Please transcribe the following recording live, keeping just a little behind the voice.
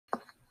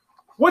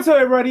What's up,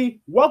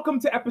 everybody? Welcome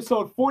to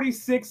episode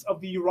 46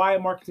 of the Uriah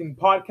Marketing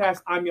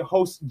Podcast. I'm your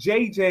host,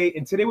 JJ,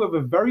 and today we have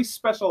a very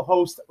special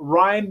host,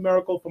 Ryan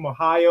Miracle from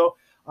Ohio.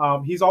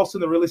 He's also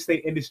in the real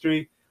estate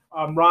industry.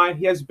 Ryan,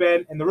 he has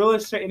been in the real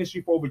estate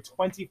industry for over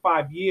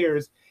 25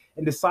 years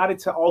and decided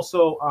to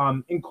also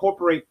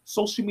incorporate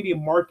social media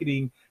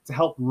marketing to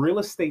help real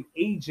estate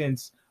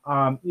agents,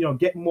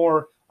 get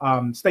more,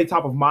 stay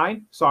top of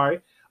mind,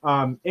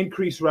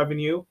 increase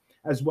revenue,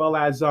 as well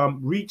as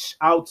reach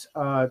out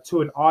to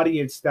an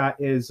audience that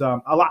is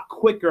a lot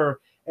quicker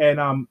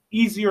and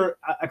easier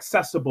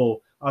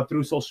accessible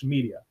through social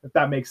media, if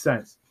that makes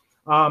sense.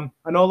 I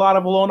know a lot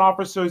of loan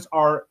officers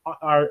are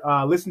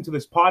listening to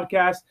this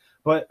podcast,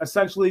 but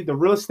essentially the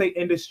real estate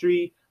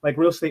industry, like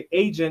real estate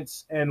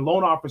agents and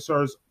loan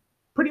officers,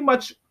 pretty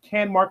much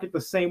can market the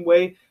same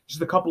way,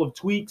 just a couple of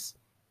tweaks.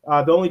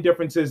 The only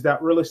difference is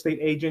that real estate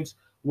agents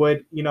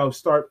would,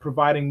 start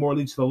providing more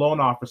leads to the loan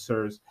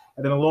officers,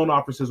 and then the loan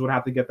officers would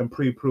have to get them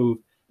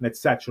pre-approved and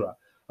etc.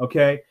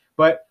 Okay,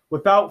 but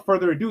without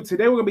further ado,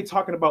 today we're going to be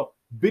talking about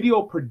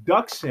video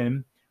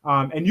production.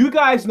 And you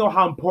guys know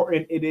how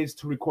important it is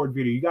to record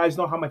video. You guys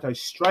know how much I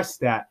stress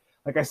that.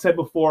 Like I said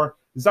before,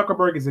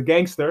 Zuckerberg is a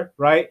gangster,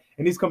 right?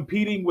 And he's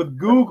competing with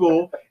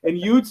Google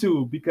and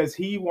YouTube because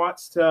he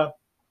wants to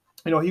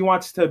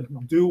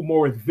do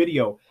more with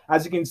video.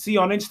 As you can see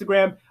on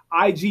Instagram,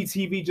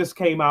 IGTV just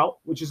came out,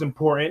 which is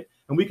important.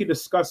 And we can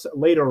discuss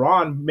later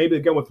on, maybe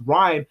again with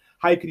Ryan,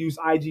 how you could use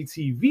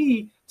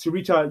IGTV to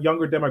reach a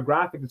younger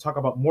demographic to talk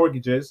about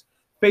mortgages.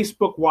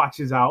 Facebook Watch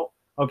is out,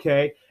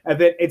 okay? And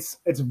then it's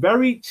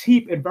very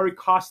cheap and very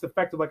cost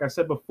effective, like I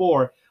said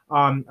before.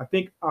 I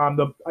think one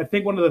of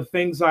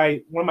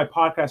my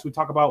podcasts, we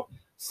talk about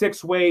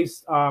 6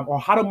 ways or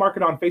how to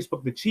market on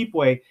Facebook the cheap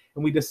way,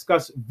 and we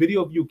discuss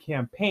video view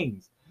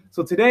campaigns.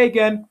 So today,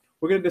 again,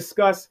 we're going to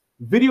discuss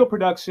video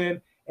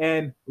production,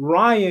 and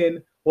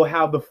Ryan will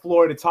have the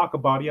floor to talk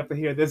about it. You have to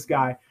hear this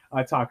guy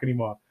talk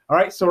anymore. All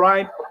right, so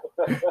Ryan,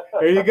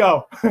 here you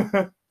go.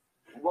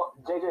 Well,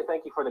 JJ,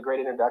 thank you for the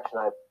great introduction.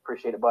 I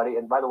appreciate it, buddy.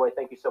 And by the way,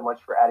 thank you so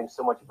much for adding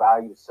so much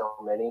value to so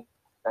many.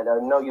 And I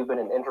know you've been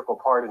an integral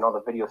part in all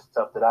the video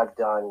stuff that I've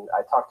done.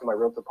 I talk to my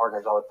realtor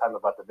partners all the time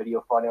about the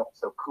video funnel,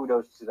 so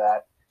kudos to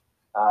that.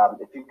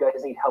 If you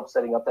guys need help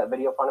setting up that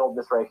video funnel,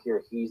 this right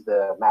here, he's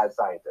the mad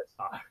scientist.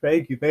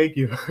 Thank you. Thank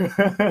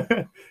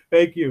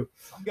you.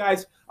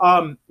 Guys,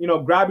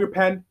 grab your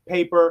pen,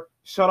 paper,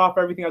 shut off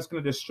everything that's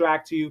going to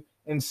distract you,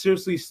 and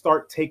seriously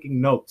start taking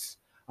notes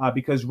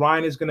because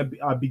Ryan is going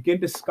to begin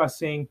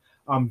discussing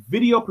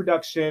video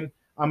production.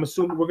 I'm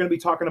assuming we're going to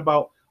be talking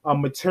about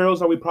materials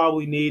that we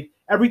probably need.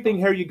 Everything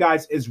here, you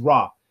guys, is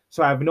raw.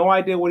 So I have no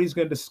idea what he's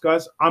going to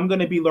discuss. I'm going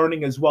to be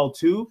learning as well,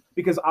 too,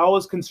 because I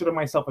always consider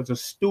myself as a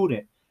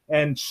student.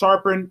 And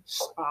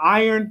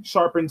iron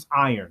sharpens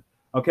iron.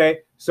 Okay?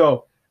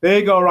 So there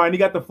you go, Ryan. You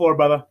got the floor,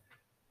 brother.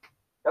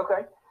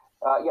 Okay.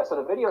 So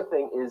the video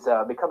thing is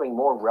becoming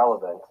more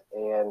relevant.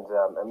 And,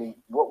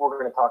 what we're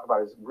going to talk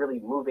about is really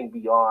moving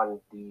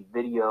beyond the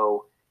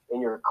video in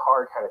your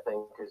car kind of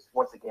thing, because,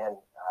 once again,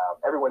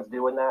 everyone's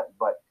doing that,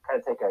 but kind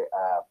of take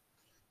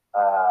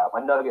a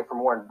nugget from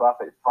Warren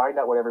Buffett, find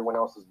out what everyone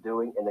else is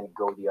doing, and then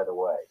go the other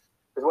way.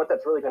 Because what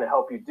that's really going to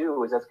help you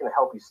do is that's going to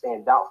help you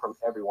stand out from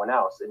everyone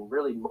else. And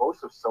really,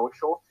 most of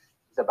social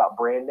is about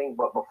branding,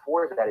 but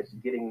before that, it's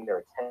getting their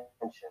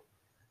attention.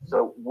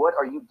 So what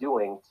are you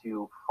doing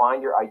to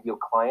find your ideal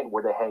client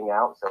where they hang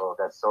out? So if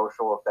that's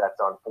social, if that's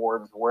on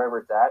Forbes, wherever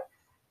it's at,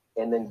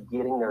 and then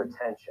getting their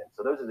attention.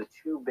 So those are the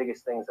 2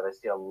 biggest things that I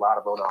see a lot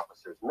of loan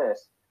officers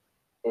miss,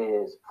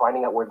 is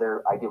finding out where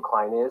their ideal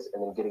client is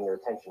and then getting their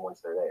attention once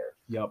they're there.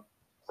 Yep.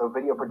 So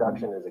video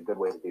production is a good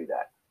way to do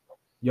that.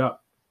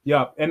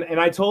 Yep. And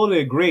I totally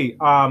agree.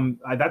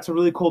 That's a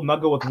really cool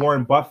nugget with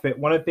Warren Buffett.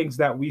 One of the things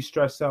that we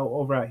stress out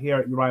over here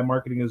at Uriah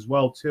Marketing as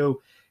well, too,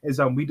 is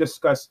we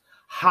discuss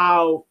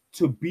how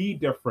to be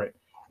different.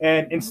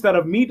 And instead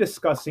of me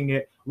discussing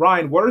it,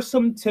 Ryan, what are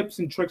some tips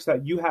and tricks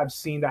that you have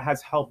seen that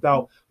has helped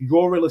out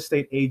your real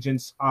estate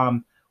agents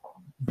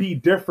be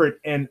different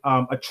and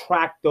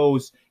attract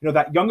those,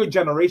 that younger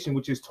generation,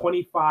 which is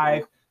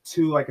 25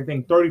 to I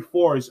think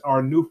 34 is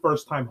our new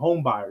first-time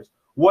home buyers.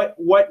 What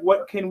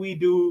can we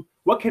do?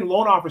 What can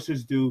loan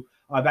officers do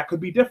that could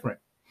be different?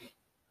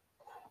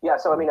 Yeah,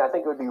 so I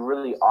think it would be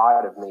really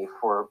odd of me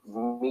for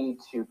me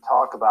to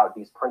talk about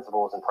these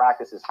principles and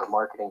practices for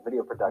marketing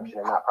video production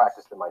and not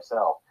practice them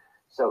myself.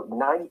 So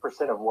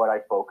 90% of what I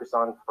focus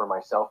on for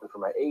myself and for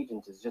my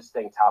agents is just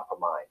staying top of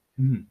mind.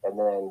 Mm-hmm. And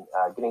then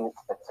getting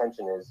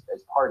attention is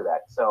part of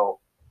that. So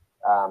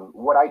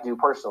what I do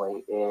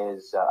personally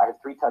is I have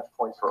 3 touch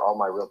points for all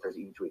my realtors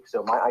each week.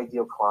 So my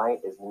ideal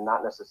client is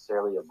not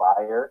necessarily a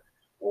buyer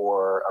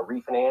or a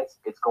refinance.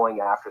 It's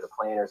going after the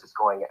planners. It's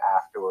going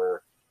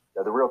after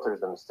the realtors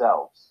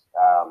themselves.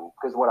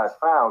 Because what I've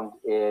found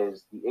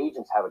is the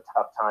agents have a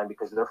tough time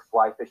because they're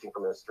fly fishing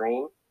from the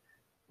stream.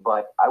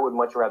 But I would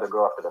much rather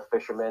go after the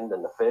fishermen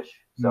than the fish.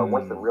 So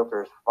once the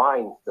realtors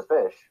find the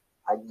fish,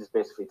 I just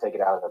basically take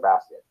it out of their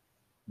basket.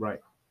 Right.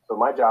 So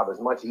my job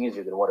is much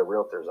easier than what a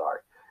realtor's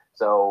are.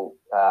 So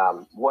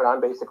what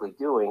I'm basically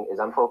doing is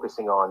I'm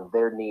focusing on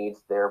their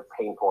needs, their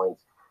pain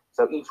points.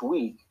 So each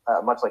week,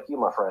 much like you,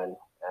 my friend,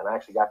 and I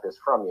actually got this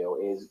from you,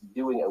 is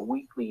doing a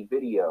weekly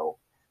video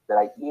that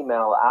I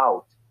email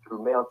out through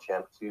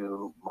MailChimp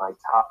to my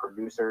top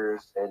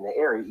producers in the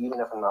area. Even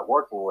if I'm not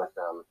working with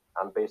them,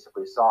 I'm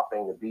basically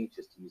softening the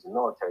beaches, to use a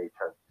military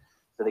term.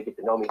 So they get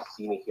to know me,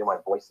 see me, hear my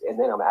voice, and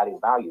then I'm adding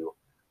value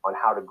on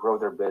how to grow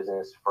their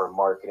business for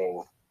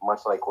marketing,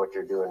 much like what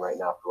you're doing right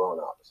now for loan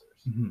officers.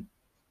 Mm-hmm.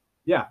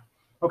 Yeah.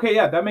 Okay.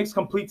 Yeah, that makes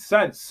complete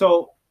sense.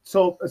 So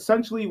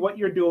essentially what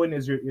you're doing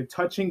is you're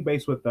touching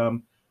base with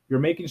them. You're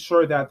making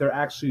sure that they're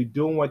actually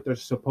doing what they're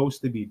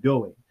supposed to be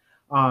doing.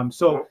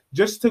 So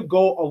just to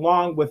go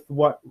along with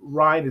what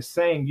Ryan is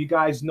saying, you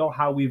guys know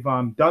how we've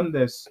done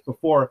this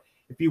before.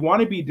 If you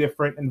want to be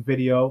different in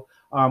video,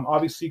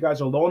 obviously you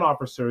guys are loan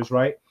officers,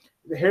 right?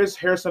 Here's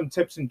some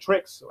tips and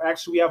tricks.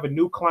 Actually, we have a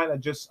new client that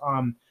just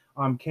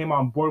came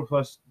on board with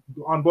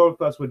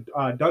us with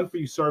Done For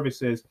You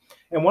services.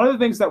 And one of the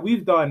things that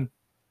we've done,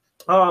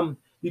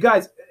 you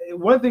guys,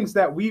 one of the things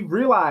that we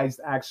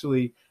realized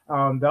actually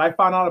that I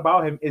found out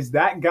about him is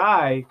that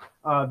guy,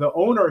 the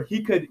owner,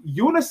 he could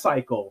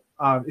unicycle.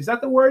 Is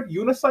that the word?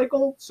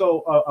 Unicycle?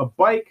 So a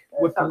bike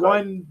with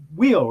one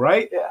wheel,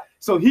 right? Yeah.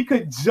 So he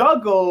could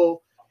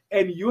juggle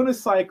and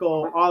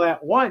unicycle all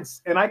at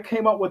once. And I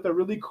came up with a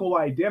really cool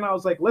idea. And I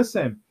was like,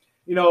 listen,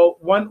 you know,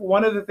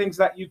 one of the things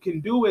that you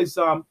can do is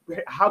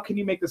how can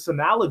you make this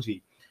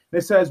analogy?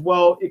 And it says,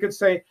 well, it could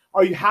say,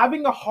 are you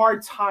having a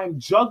hard time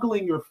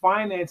juggling your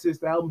finances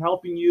to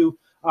helping you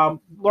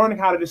learning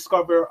how to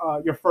discover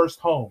your first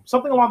home?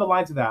 Something along the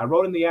lines of that. I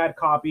wrote in the ad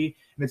copy,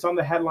 and it's on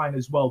the headline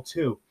as well,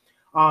 too.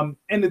 And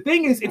the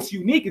thing is, it's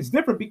unique. It's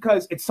different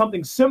because it's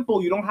something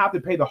simple. You don't have to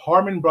pay the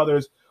Harmon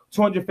brothers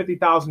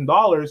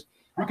 $250,000.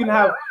 You can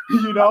have,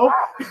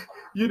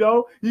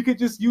 you could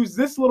just use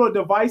this little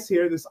device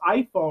here, this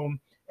iPhone.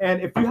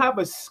 And if you have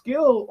a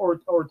skill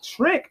or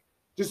trick,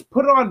 just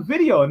put it on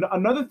video. And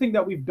another thing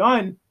that we've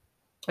done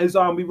is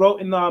we wrote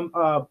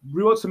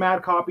some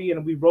ad copy,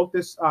 and we wrote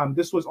this.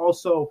 This was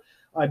also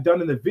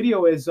done in the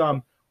video. Is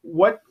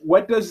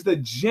what does the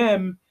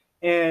gym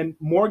and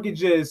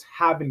mortgages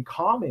have in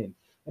common?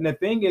 And the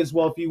thing is,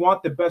 well, if you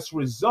want the best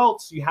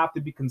results, you have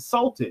to be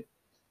consulted.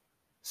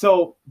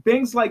 So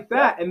things like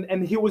that.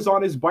 And he was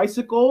on his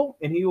bicycle,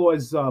 and he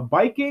was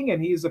biking,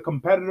 and he's a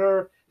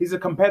competitor. He's a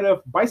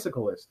competitive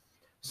bicyclist.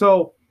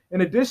 So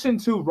in addition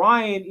to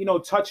Ryan,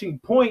 touching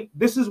point,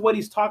 this is what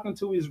he's talking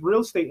to his real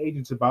estate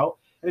agents about.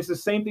 And it's the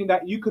same thing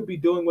that you could be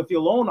doing with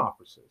your loan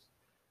officers.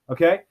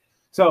 Okay.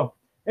 So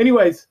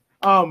anyways,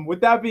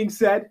 with that being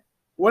said,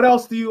 what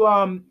else do you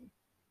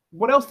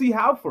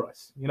have for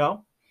us?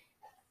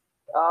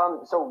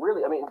 So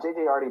really, I mean,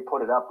 JJ already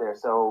put it up there.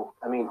 So,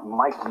 I mean,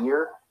 my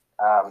gear,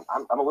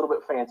 I'm a little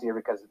bit fancier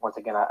because once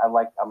again, I'm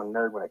a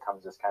nerd when it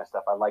comes to this kind of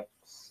stuff. I like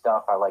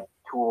stuff. I like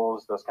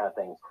tools, those kind of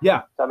things.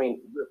 Yeah. So, I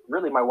mean,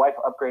 really, my wife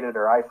upgraded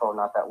her iPhone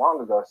not that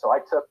long ago. So I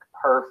took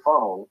her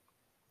phone.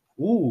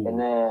 Ooh, and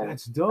then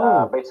that's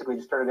dope. Basically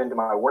just turned it into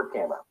my work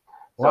camera.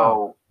 Wow.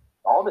 So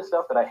all the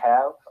stuff that I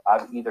have,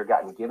 I've either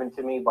gotten given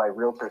to me by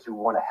realtors who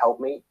want to help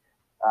me,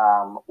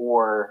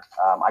 or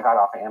I got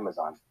off of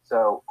Amazon.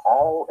 So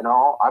all in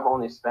all, I've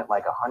only spent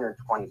like $120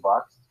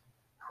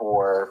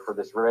 for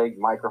this rig,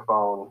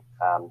 microphone.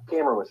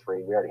 Camera was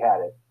free. We already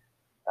had it.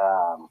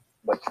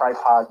 But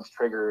tripods,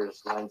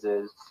 triggers,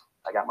 lenses.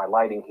 I got my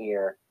lighting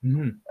here.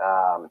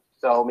 Mm-hmm.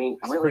 So I mean,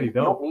 really, you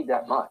don't need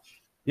that much.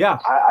 Yeah,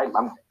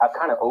 I've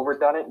kind of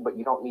overdone it, but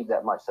you don't need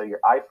that much. So your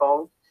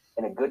iPhone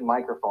and a good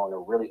microphone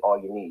are really all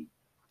you need.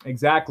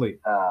 Exactly.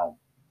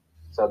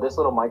 So this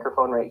little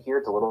microphone right here,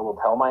 it's a little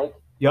lapel mic.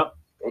 Yep.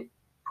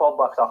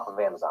 $12 off of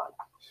Amazon.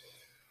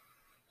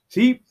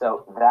 Cheap.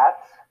 So that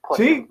plus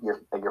cheap.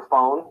 Your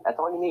phone, that's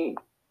all you need.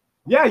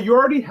 Yeah, you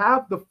already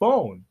have the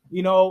phone.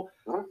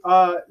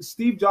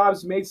 Steve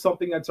Jobs made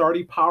something that's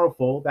already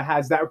powerful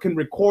that can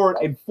record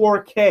in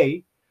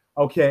 4K.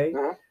 Okay.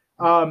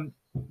 Mm-hmm.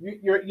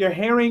 You're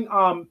hearing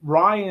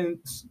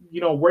Ryan's,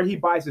 where he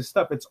buys his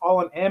stuff. It's all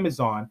on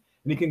Amazon,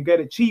 and you can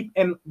get it cheap.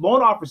 And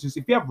loan officers,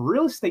 if you have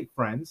real estate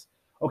friends,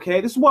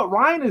 okay, this is what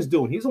Ryan is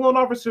doing. He's a loan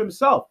officer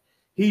himself.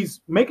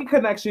 He's making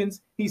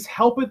connections. He's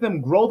helping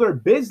them grow their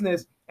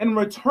business. And in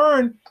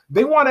return,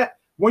 they want to.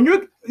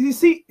 You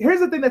see, here's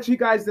the thing that you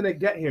guys didn't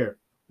get here.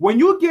 When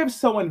you give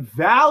someone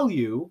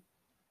value,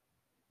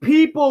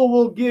 people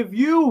will give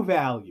you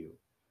value.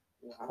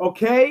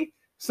 Okay.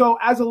 So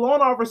as a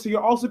loan officer, you're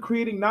also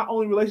creating not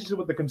only relationships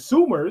with the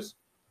consumers,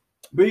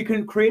 but you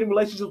can create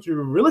relationships with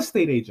your real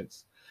estate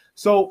agents.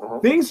 So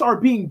things are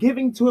being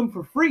given to him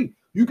for free.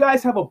 You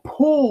guys have a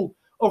pool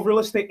of real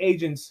estate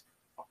agents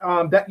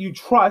that you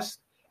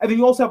trust. And then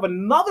you also have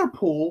another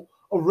pool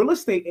of real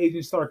estate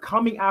agents that are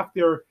coming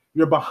after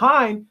your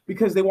behind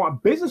because they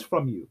want business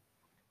from you.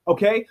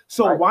 Okay.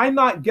 So why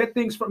not get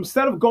things from,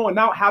 instead of going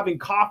out, having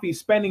coffee,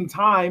 spending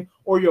time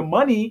or your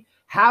money,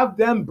 have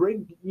them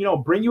bring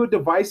you a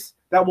device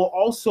that will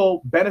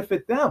also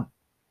benefit them.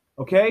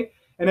 Okay.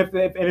 And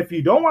if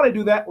you don't want to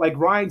do that, like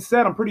Ryan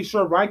said, I'm pretty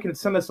sure Ryan can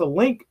send us a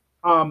link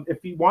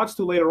if he wants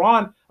to later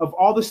on, of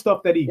all the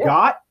stuff that he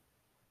got,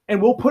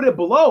 and we'll put it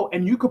below,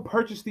 and you could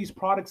purchase these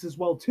products as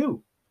well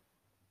too.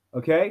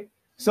 Okay,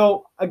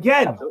 so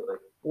again, Absolutely.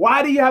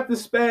 Why do you have to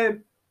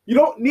spend? You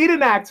don't need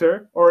an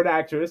actor or an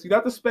actress. You don't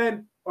have to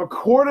spend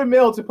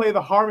 $250,000 to play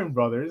the Harmon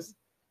brothers.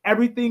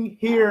 Everything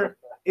here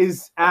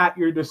is at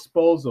your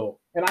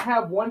disposal. And I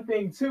have one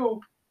thing too.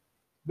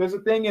 There's a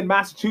thing in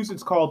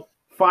Massachusetts called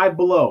Five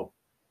Below.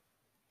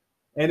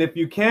 And if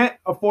you can't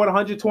afford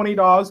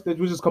 $120,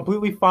 which is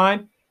completely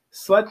fine,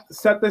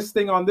 set this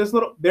thing on this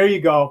little. There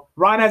you go.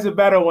 Ryan has a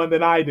better one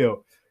than I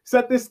do.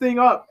 Set this thing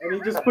up, and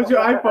you just put your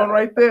iPhone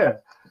right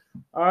there.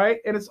 All right,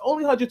 and it's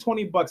only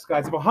 $120,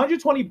 guys. If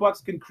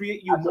 $120 can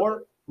create you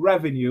more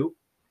revenue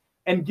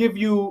and give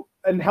you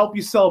and help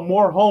you sell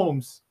more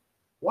homes,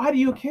 why do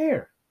you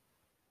care?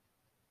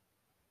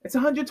 It's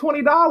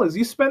 $120.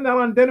 You spend that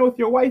on dinner with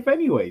your wife,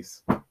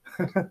 anyways.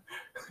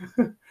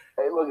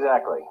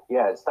 Exactly.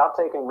 Yeah. Stop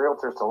taking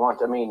realtors to lunch.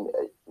 I mean,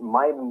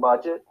 my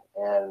budget,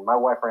 and my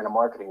wife ran a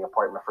marketing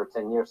department for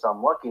 10 years, so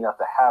I'm lucky enough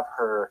to have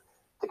her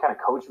to kind of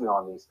coach me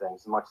on these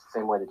things, much the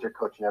same way that you're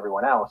coaching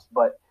everyone else.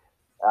 But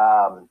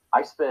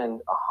I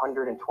spend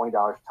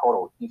 $120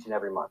 total each and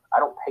every month. I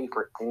don't pay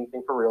for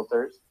anything for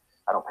realtors.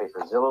 I don't pay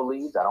for Zillow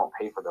leads. I don't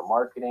pay for their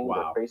marketing,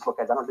 their Facebook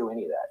ads. I don't do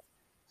any of that.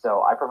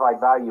 So I provide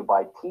value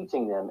by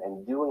teaching them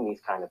and doing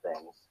these kind of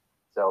things.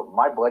 So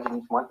my budget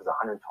each month is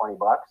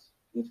 $120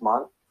 each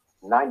month.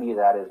 90 of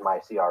that is my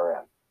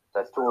CRM.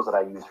 That's tools that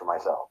I use for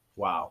myself.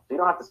 Wow. So you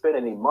don't have to spend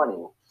any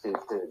money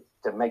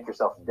to make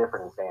yourself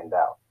different and stand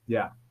out.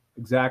 Yeah,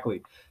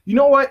 exactly. You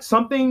know what?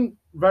 Something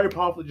very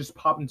powerful just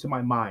popped into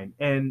my mind.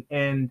 And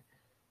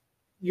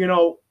you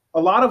know, a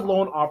lot of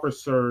loan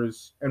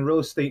officers and real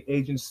estate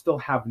agents still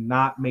have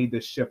not made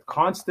this shift.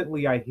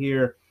 Constantly I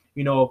hear,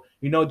 you know,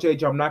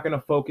 JJ, I'm not going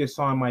to focus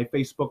on my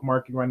Facebook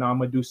marketing right now. I'm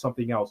going to do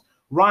something else.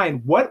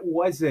 Ryan, what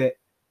was it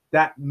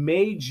that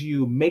made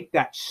you make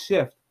that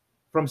shift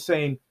from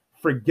saying,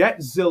 forget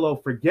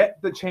Zillow,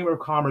 forget the Chamber of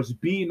Commerce,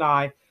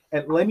 BNI,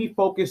 and let me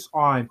focus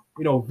on,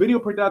 you know, video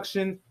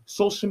production,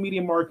 social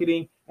media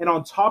marketing, and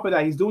on top of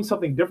that, he's doing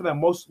something different that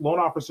most loan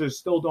officers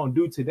still don't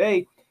do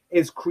today,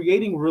 is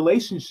creating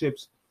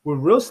relationships with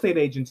real estate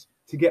agents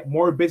to get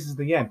more business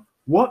in the end.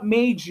 What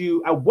made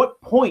you, at what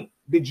point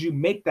did you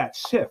make that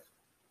shift?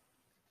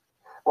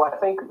 Well, I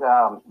think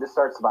this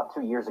starts about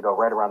 2 years ago,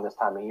 right around this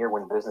time of year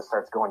when business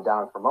starts going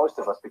down for most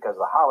of us because of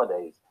the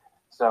holidays.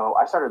 So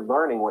I started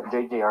learning what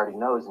JJ already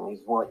knows, and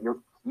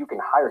you can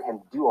hire him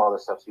to do all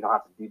this stuff, so you don't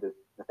have to do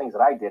the things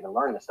that I did and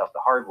learn this stuff the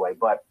hard way.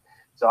 But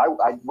so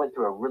I went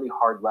through a really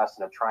hard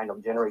lesson of trying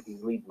to generate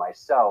these leads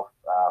myself.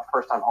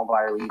 First-time home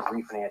buyer leads,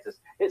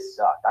 refinances. It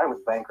sucked. I was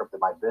bankrupt in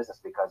my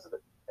business because of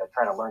it,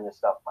 trying to learn this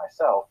stuff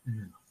myself.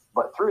 Mm-hmm.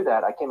 But through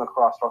that, I came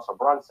across Russell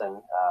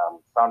Brunson,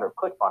 founder of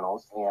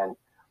ClickFunnels, and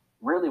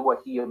really what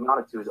he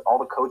amounted to is all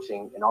the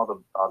coaching and all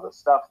the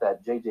stuff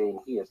that JJ and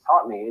he has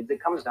taught me.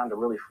 It comes down to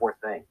really four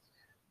things.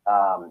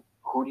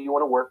 Who do you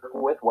want to work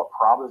with? What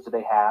problems do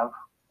they have?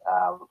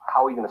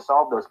 How are you going to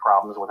solve those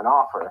problems with an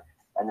offer?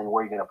 And then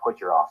where are you going to put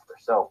your offer?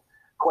 So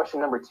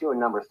question number 2 and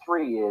number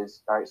 3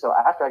 is, all right, so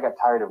after I got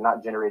tired of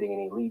not generating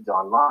any leads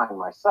online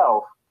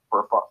myself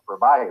for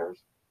buyers,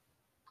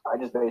 I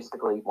just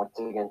basically, once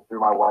again, through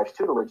my wife's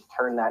tutelage,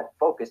 turned that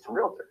focus to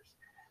realtors.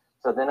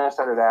 So then I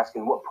started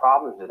asking, what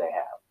problems do they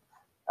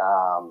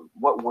have?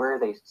 Where are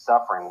they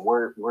suffering?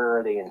 Where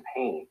are they in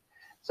pain?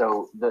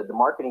 So the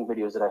marketing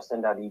videos that I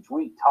send out each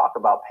week talk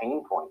about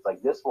pain points.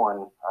 Like this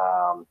one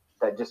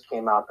that just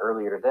came out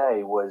earlier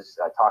today was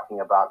talking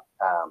about,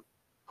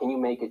 can you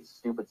make it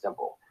stupid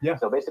simple? Yeah.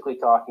 So basically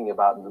talking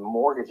about the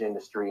mortgage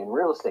industry and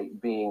real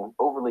estate being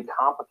overly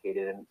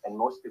complicated, and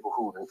most people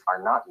who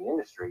are not in the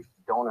industry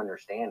don't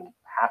understand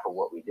half of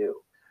what we do.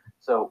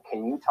 So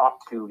can you talk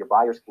to your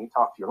buyers? Can you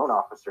talk to your loan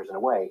officers in a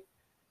way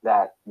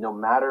that no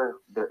matter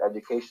their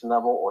education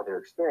level or their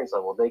experience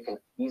level, they can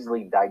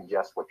easily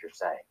digest what you're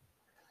saying?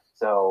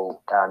 So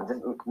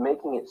just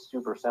making it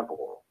super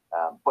simple.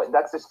 But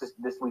that's just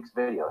this week's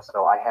video.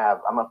 So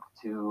I'm up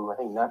to, I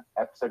think,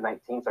 episode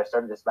 19. So I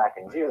started this back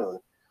in June.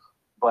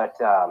 But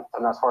I'm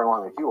not as far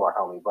along as you are,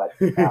 homie. But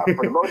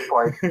for the most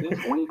part,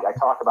 each week I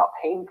talk about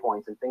pain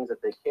points and things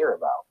that they care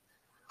about.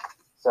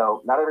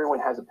 So not everyone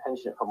has a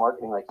penchant for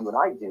marketing like you and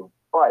I do,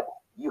 but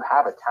you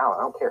have a talent.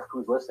 I don't care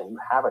who's listening. You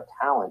have a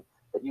talent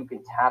that you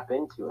can tap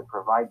into and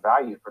provide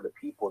value for the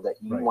people that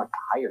you want to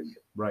hire you.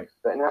 Right.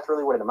 And that's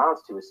really what it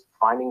amounts to, is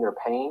finding their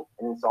pain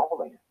and then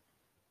solving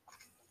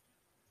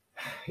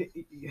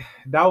it.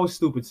 That was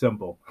stupid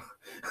simple.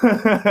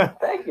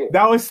 Thank you.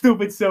 That was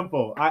stupid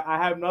simple. I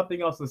have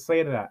nothing else to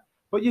say to that.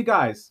 But you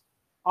guys,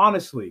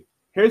 honestly,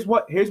 here's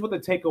what the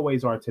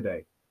takeaways are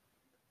today.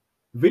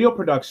 Video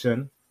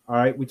production. All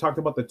right. We talked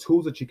about the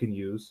tools that you can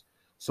use.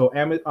 So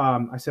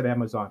I said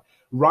Amazon.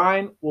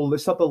 Ryan will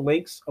list out the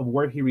links of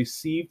where he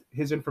received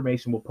his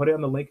information. We'll put it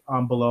on the link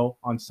below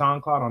on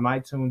SoundCloud, on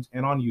iTunes,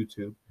 and on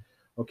YouTube.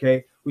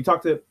 Okay. We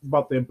talked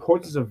about the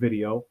importance of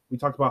video. We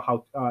talked about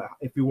how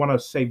if you want to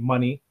save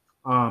money,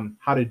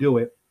 how to do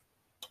it.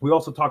 We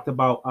also talked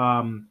about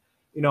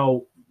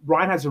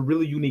Ryan has a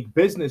really unique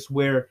business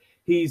where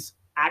he's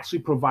actually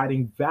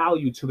providing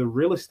value to the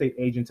real estate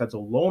agents as a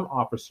loan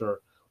officer,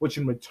 which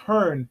in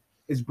return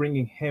is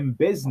bringing him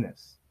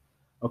business.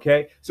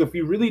 Okay, so if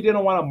you really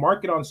didn't want to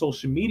market on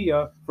social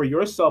media for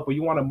yourself, but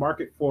you want to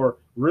market for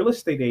real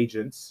estate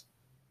agents,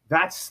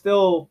 that's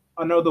still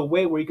another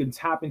way where you can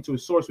tap into a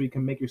source where you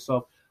can make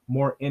yourself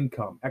more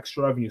income,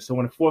 extra revenue. So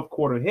when the fourth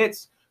quarter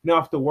hits, you don't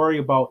have to worry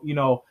about,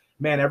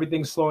 man,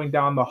 everything's slowing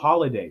down the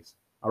holidays.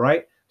 All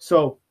right.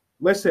 So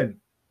listen,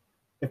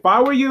 if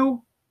I were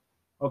you,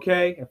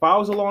 okay, if I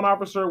was a loan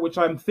officer, which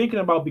I'm thinking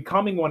about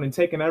becoming one and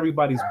taking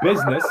everybody's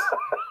business,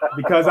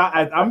 because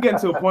I'm getting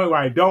to a point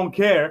where I don't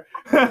care.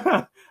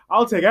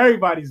 I'll take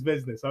everybody's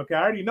business. Okay,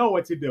 I already know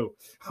what to do.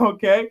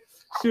 Okay,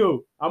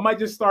 shoot, I might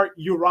just start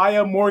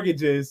Uriah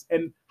Mortgages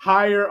and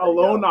hire a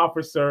loan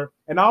officer,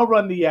 and I'll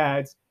run the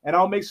ads, and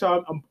I'll make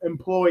sure I'm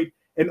employed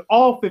in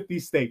all 50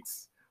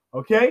 states.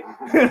 Okay,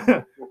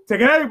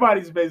 taking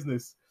everybody's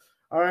business.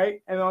 All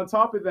right, and on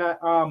top of that,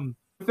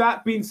 with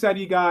that being said,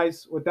 you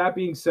guys,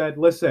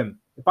 listen,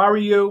 if I were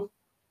you,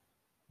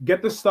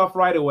 get this stuff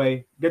right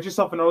away. Get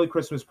yourself an early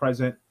Christmas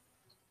present.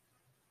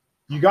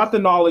 You got the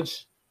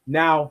knowledge.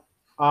 Now,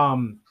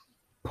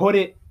 put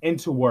it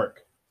into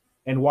work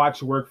and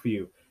watch it work for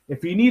you.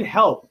 If you need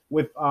help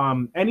with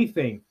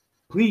anything,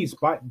 please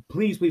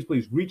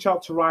reach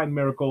out to Ryan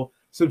Miracle.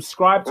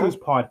 Subscribe to his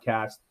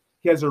podcast.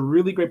 He has a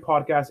really great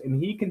podcast,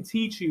 and he can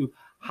teach you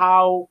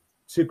how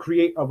to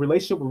create a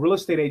relationship with real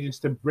estate agents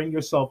to bring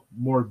yourself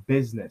more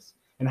business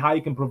and how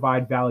you can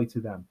provide value to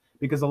them.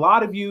 Because a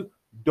lot of you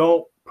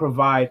don't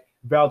provide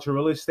value to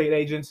real estate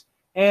agents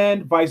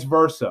and vice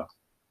versa.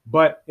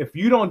 But if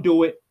you don't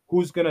do it,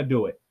 who's going to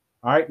do it?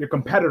 All right. Your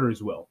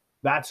competitors will.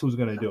 That's who's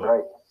going to do it.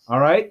 Right. All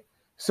right.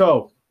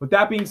 So with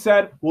that being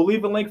said, we'll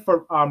leave a link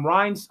for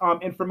Ryan's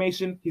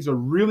information. He's a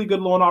really good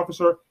loan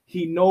officer.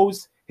 He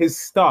knows his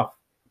stuff.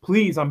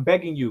 Please, I'm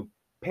begging you,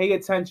 pay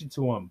attention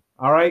to him.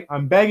 All right.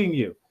 I'm begging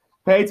you,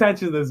 pay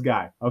attention to this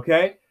guy.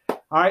 Okay. All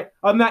right.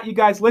 Other than that, you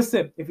guys,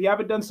 listen, if you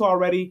haven't done so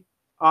already,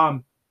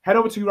 head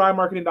over to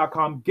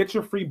UriahMarketing.com. Get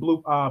your free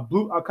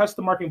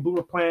custom marketing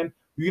blueprint plan.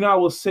 You and I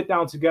will sit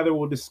down together.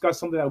 We'll discuss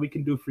something that we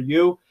can do for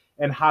you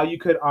and how you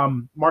could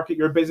market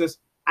your business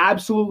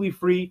absolutely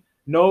free,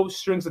 no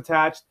strings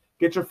attached.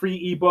 Get your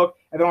free ebook.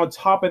 And then on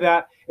top of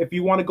that, if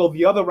you want to go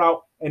the other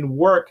route and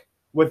work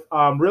with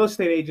real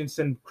estate agents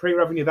and create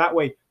revenue that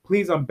way,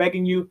 please, I'm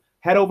begging you,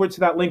 head over to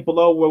that link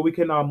below where we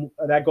can,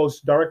 that goes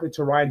directly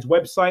to Ryan's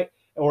website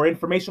or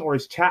information or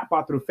his chat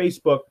bot through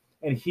Facebook,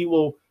 and he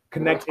will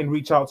connect and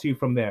reach out to you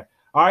from there.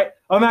 All right.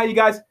 On that, you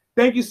guys,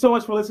 thank you so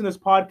much for listening to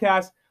this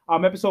podcast.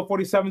 Episode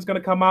 47 is going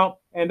to come out.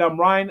 And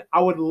Ryan, I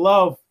would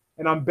love,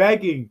 and I'm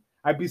begging,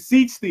 I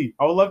beseech thee,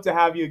 I would love to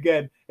have you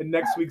again in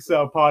next week's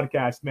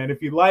podcast, man,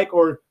 if you like,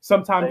 or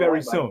sometime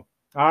very soon.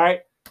 All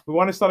right. We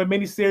want to start a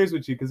mini series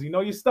with you because you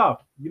know your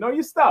stuff. You know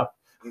your stuff.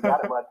 You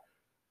got it, bud.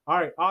 All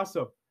right.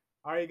 Awesome.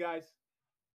 All right, guys.